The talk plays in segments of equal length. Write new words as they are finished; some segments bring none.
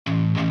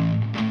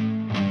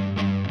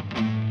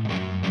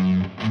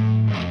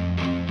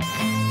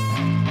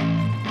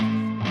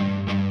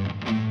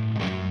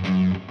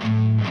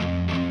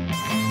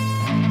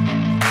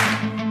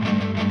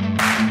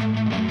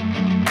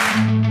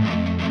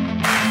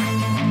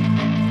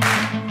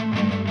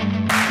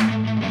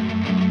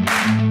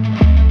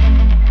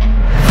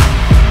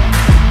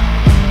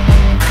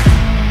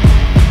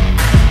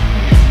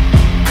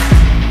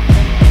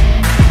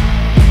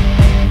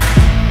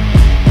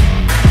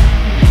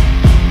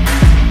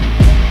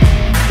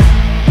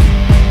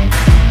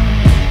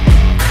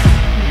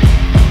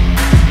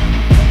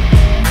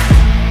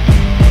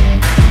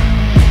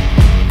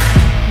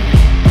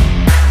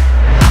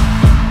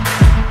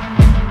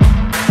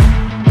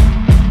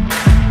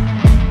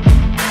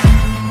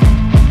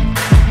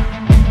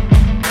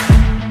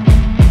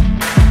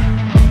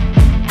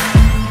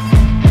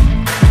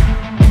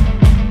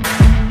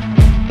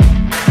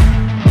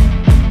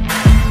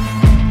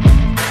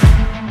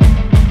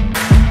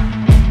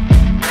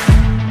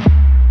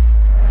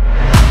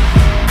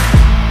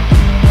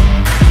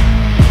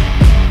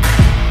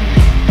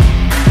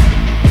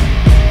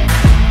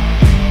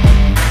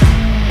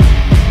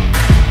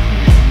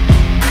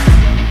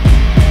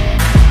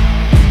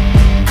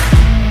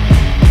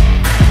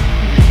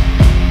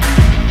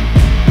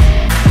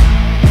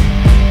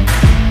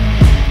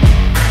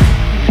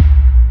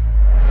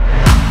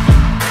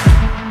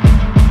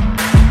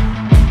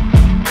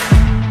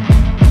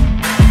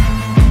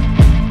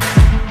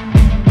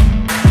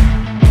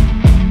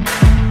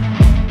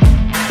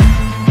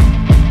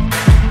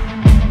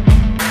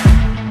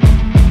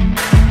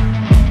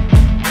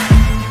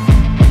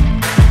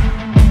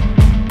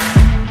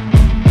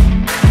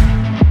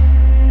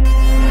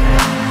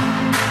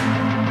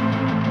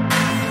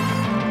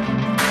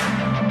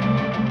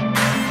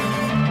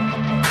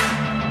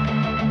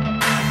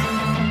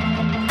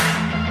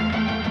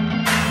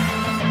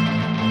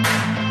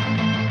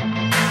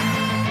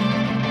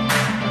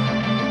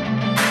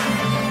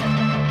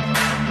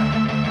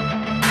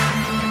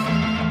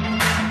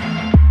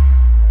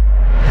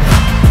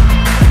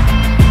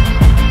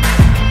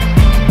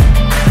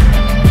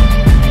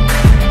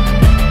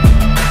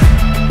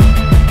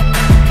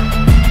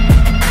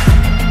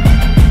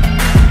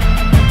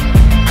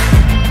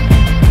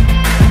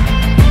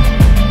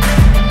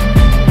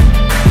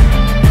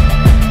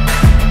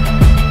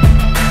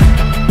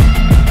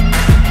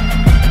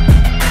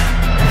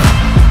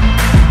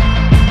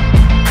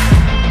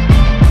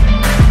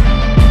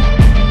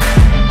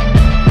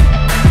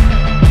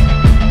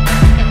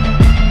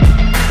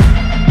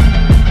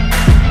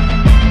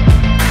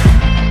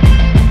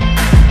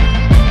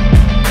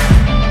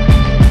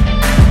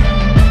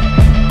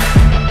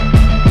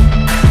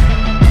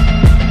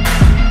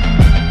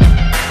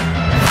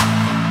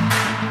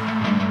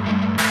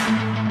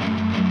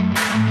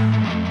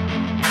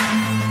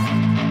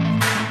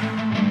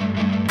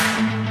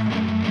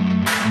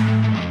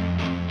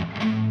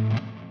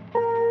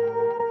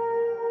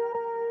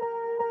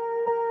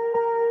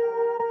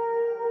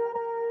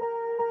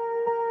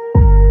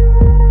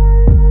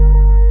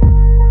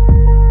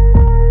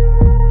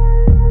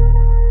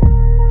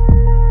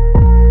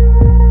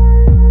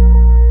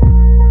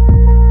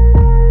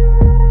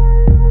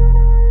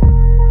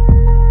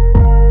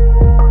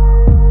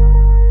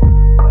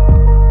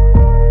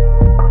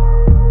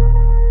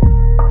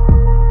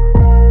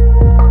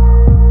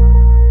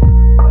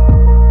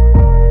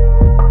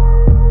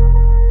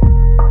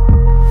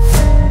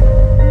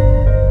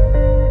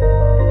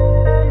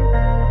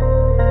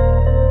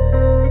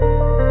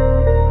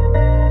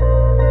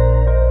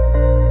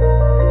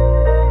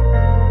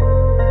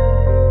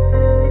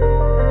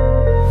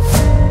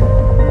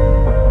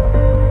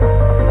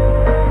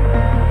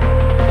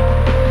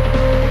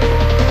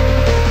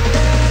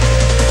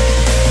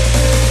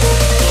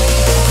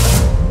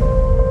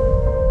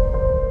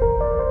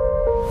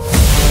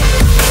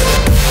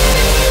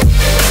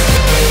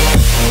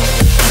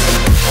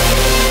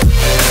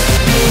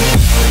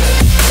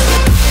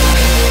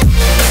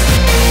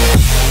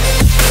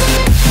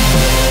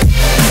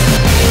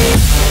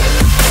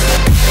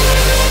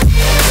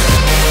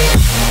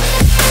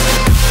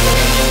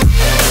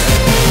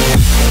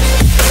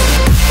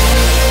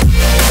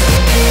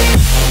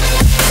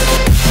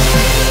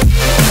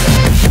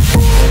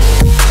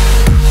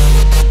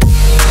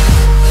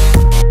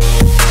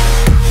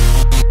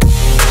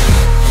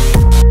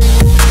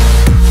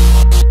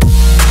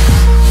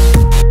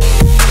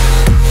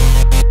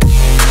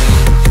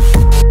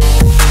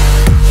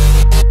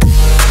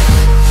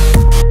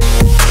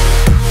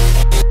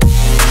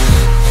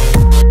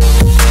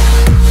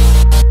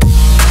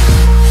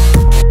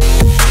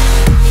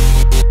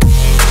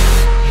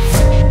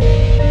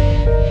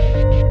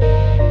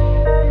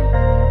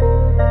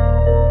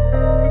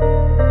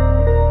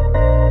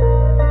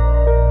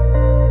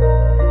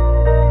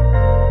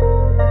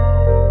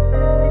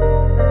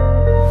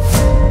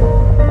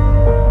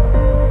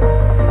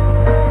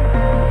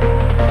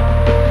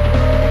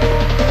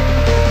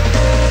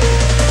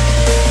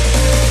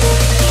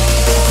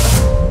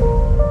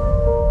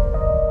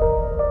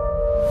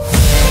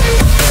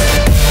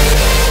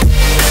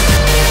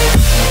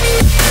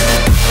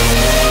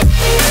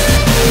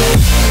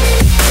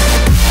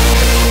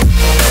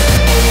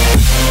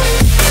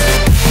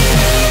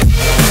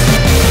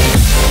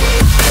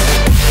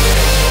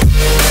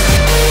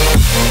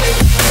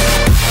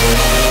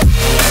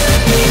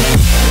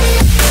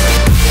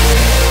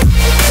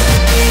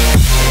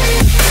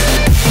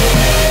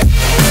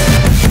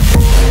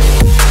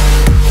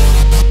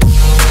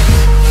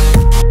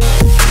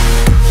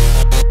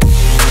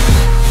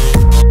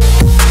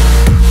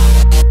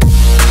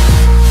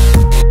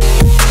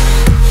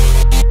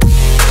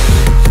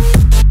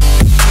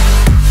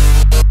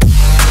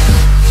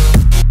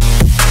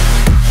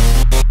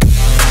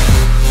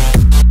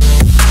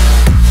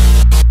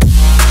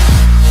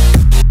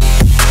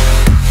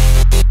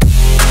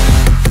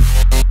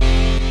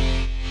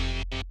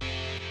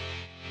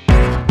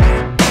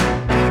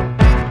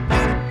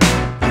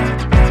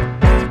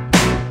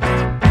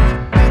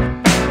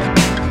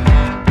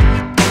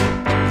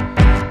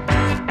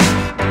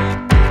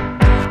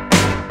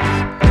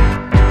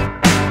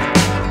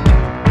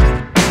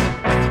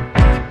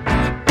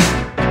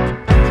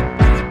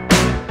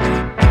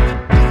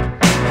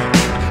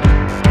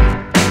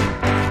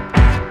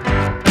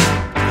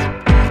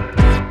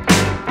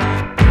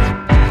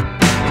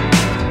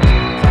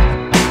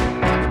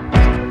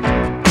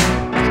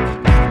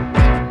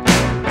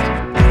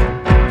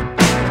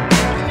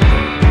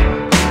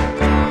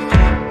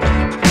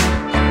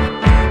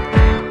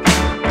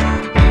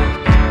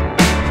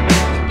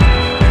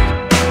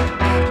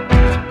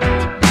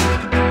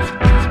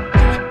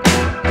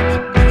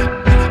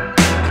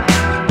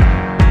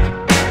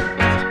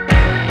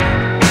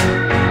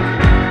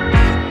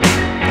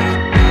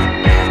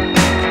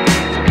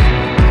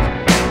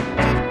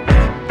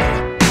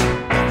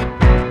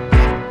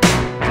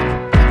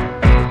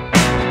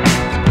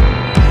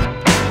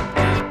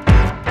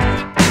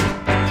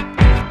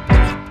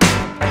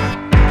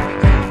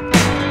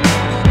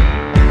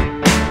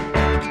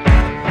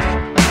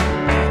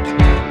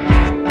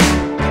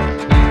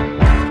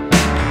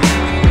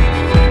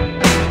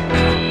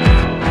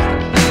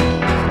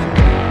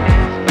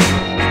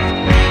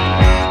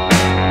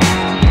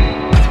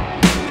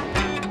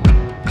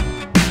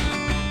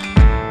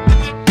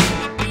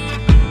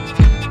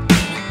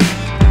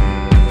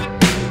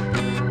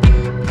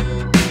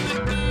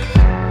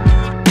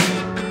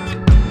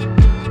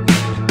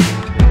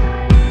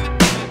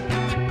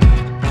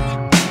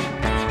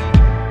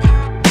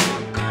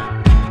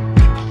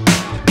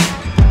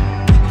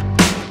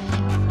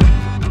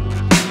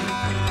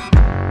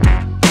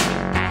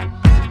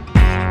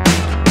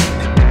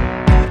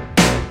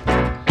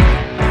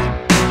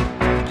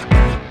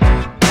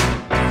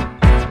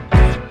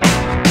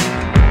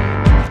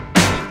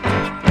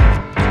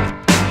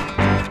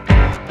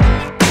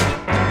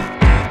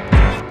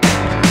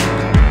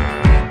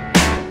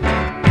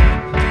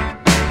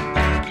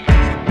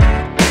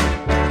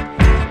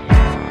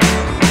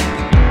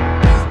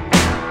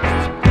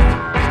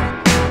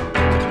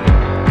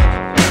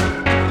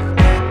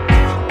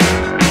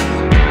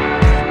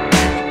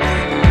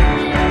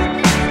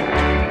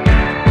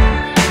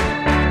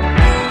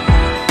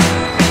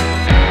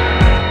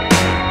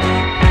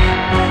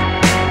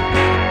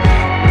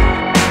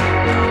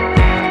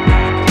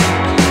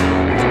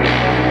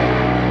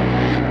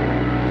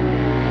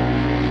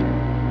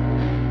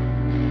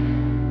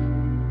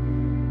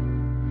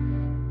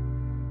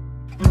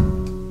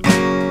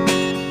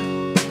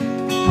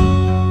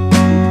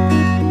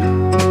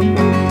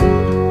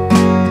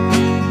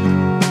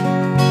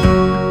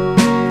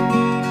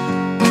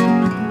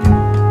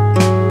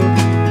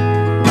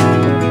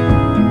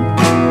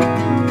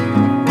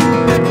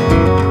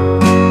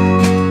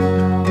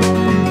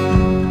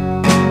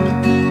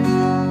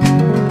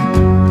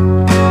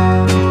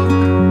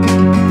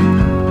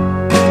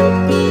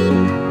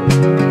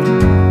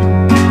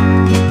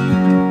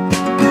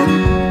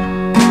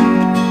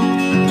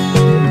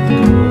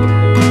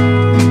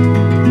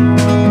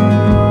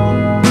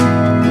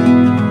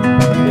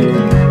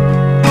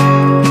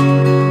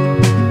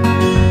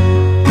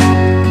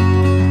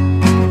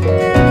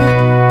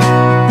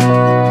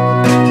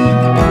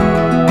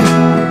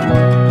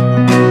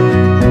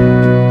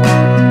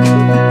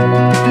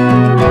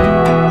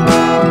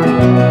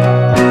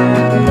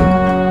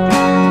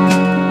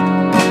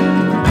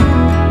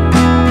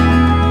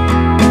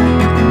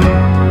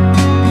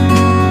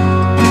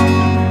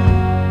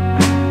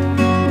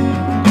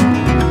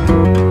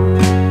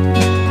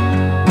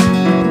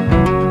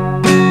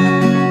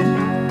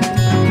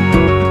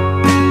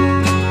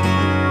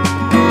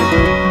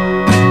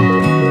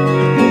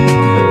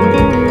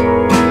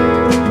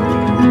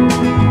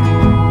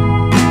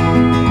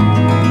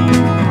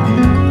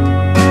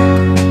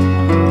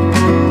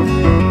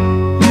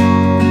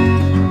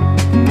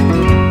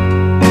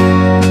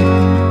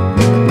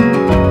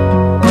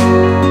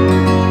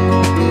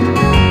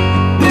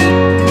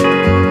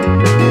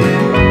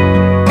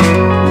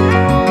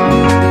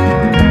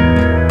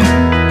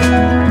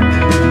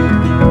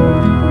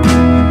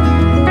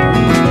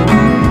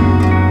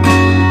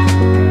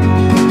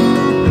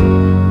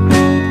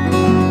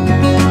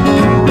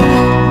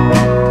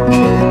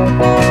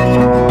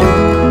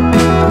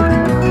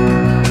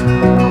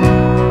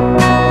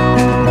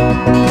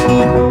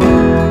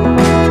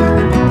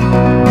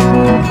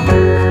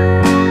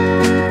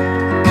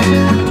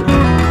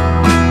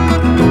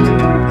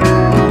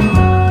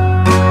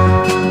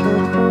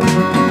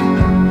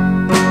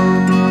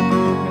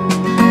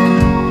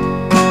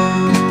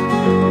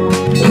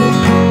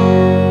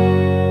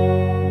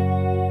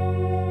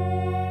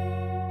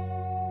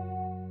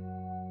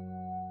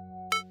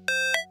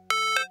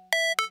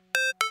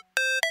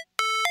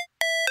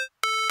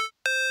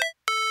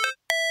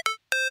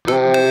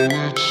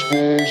it's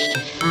supposed to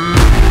feel.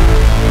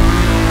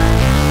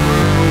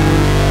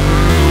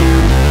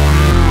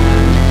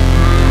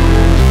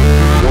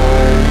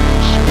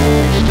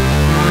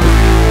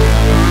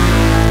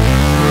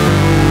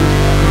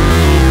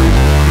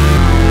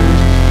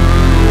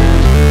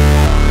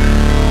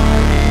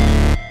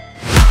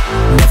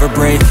 Never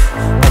break,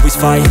 always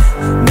fight,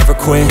 never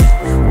quit,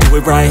 do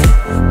it right,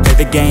 play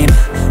the game,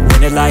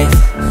 win it life,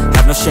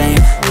 have no shame,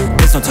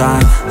 there's no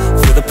time,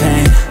 feel the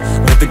pain,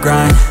 live the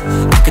grind,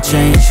 I could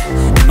change,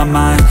 in my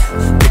mind,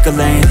 pick a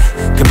lane,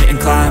 commit and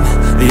climb,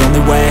 the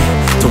only way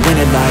to win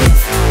it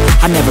life,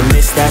 I never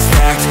miss, that's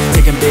fact,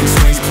 taking big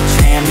swings,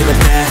 hand me the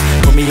bat,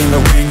 put me in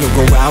the ring, you'll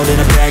go out in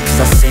a bag,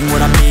 cause I sing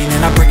what I mean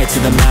and I bring it to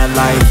the mad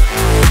light,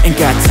 ain't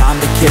got time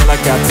to kill, I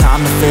got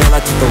time to feel, I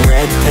took the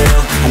red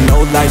pill, I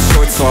know life's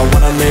short so I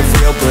wanna live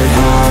real, but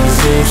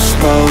how's it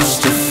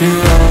supposed to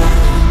feel?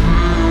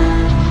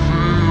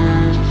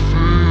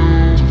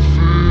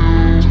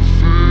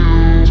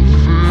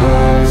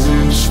 How's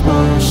it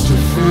supposed to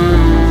feel?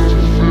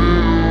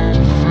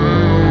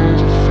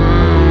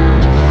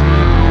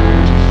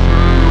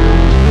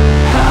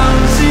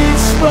 How's it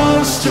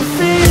supposed to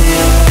feel?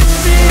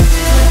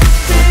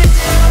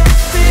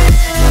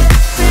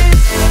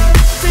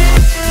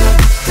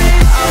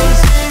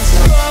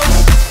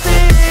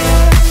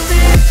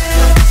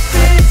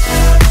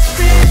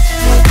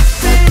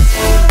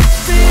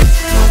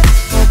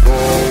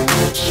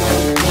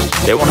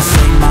 They wanna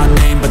say my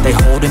name, but they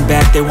holding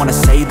back. They wanna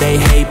say they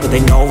hate, but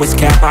they know it's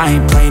cap. I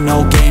ain't play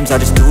no games, I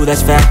just do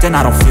that's fact. And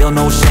I don't feel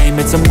no shame,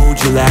 it's a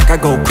mood you lack. I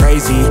go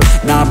crazy,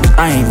 nah, but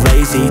I ain't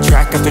lazy.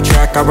 Track after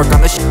track, I work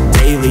on this shit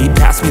daily.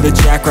 Pass me the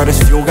jack, right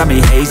as fuel, got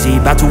me hazy.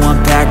 About to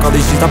unpack all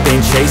these things I've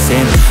been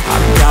chasing.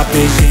 I've got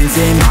visions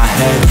in my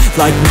head,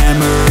 like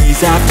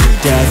memories after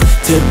death.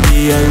 To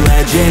be a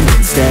legend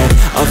instead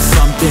of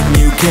something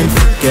you can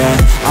forget.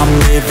 I'm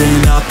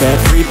living up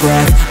every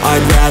breath,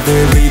 I'd rather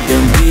lead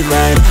than be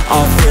led.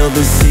 I'll fill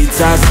the seats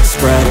as I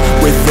spread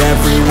with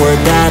every word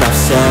that I've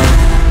said.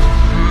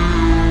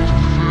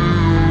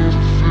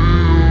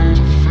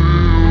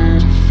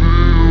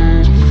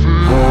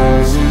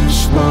 How's it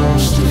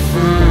supposed to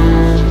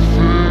feel?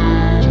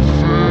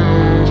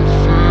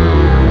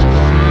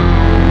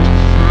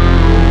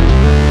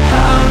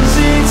 How's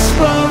it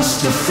supposed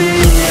to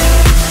feel?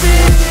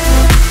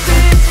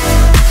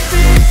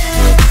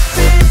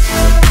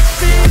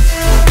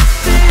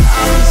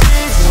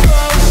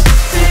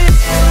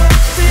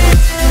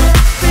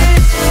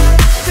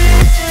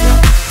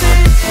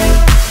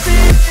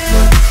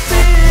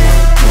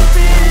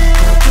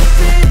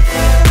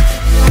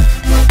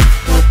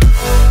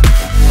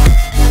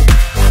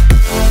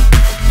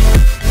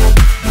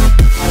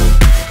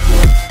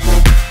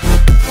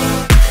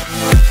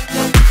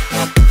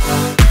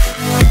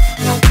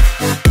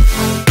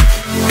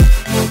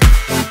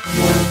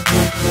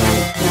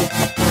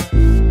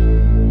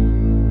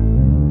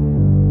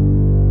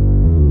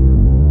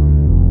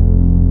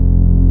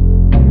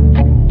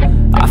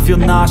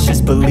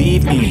 Nauseous,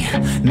 believe me.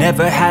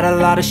 Never had a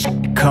lot of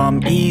shit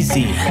come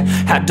easy.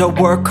 Had to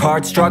work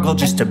hard, struggle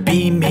just to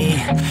be me.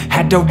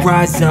 Had to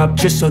rise up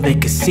just so they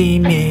could see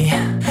me.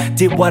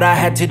 Did what I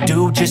had to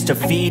do just to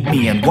feed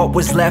me. And what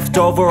was left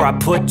over I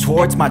put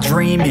towards my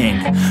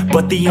dreaming.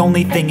 But the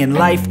only thing in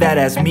life that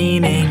has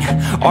meaning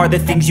are the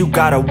things you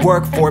gotta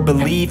work for,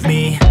 believe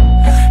me.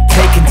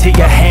 Take into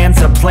your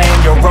hands a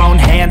plan, your own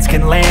hands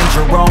can land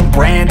your own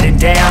brand. And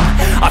damn,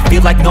 I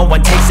feel like no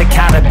one takes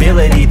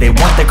accountability. They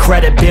want the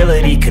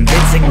credibility,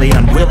 convincingly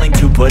unwilling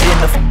to put in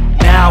the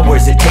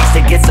hours it takes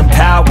to get some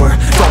power.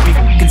 Don't be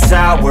f***ing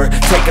sour,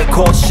 take a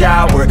cold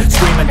shower.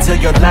 Scream until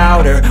you're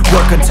louder,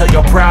 work until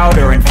you're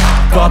prouder. And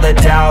f*** all the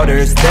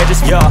doubters, they're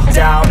just your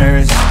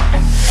downers.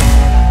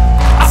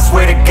 I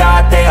swear to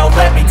God they all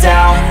let me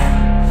down.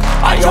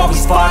 I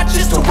always fought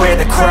just to wear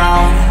the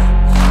crown.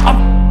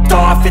 I'm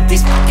off at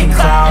these fucking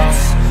clowns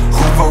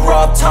who were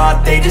all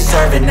taught they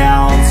deserve an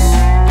ounce.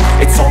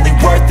 It's only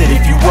worth it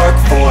if you work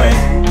for it.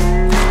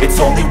 It's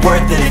only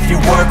worth it if you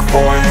work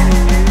for it.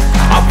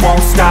 I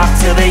won't stop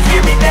till they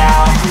hear me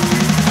now.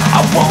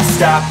 I won't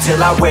stop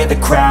till I wear the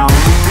crown.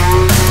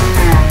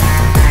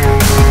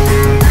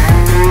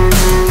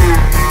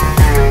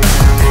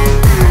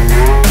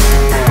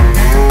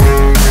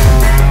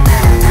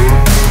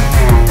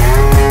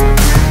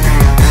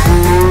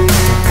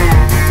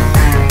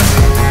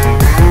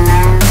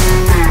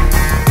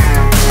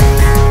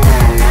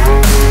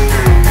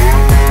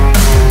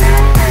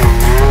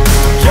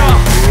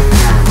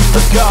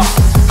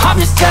 I'm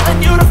just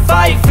telling you to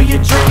fight for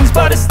your dreams,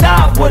 but it's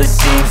not what it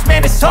seems.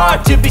 Man, it's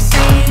hard to be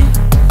seen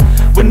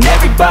when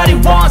everybody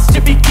wants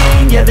to be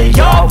king. Yeah, they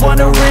all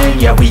wanna ring,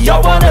 yeah, we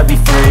all wanna be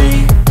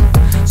free.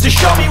 So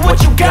show me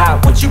what you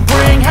got, what you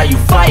bring, how you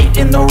fight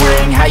in the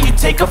ring, how you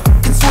take a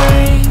fucking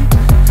swing.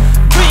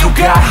 Do you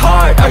got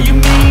heart, are you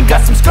mean?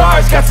 Got some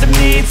scars, got some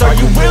needs, are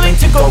you willing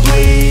to go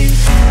bleed?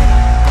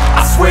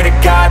 I swear to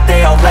God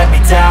they all let me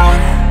down.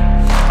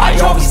 I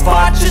always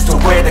fought just to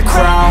wear the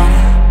crown.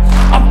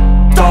 I'm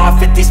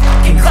off at these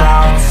fucking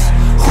clowns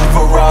who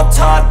were all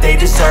taught they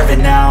deserve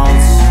an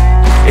ounce.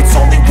 It's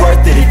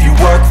worth it if you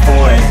work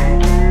for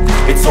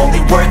it. It's only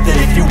worth it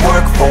if you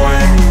work for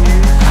it.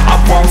 I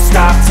won't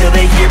stop till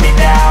they hear me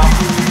now.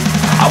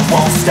 I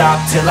won't stop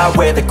till I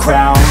wear the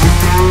crown.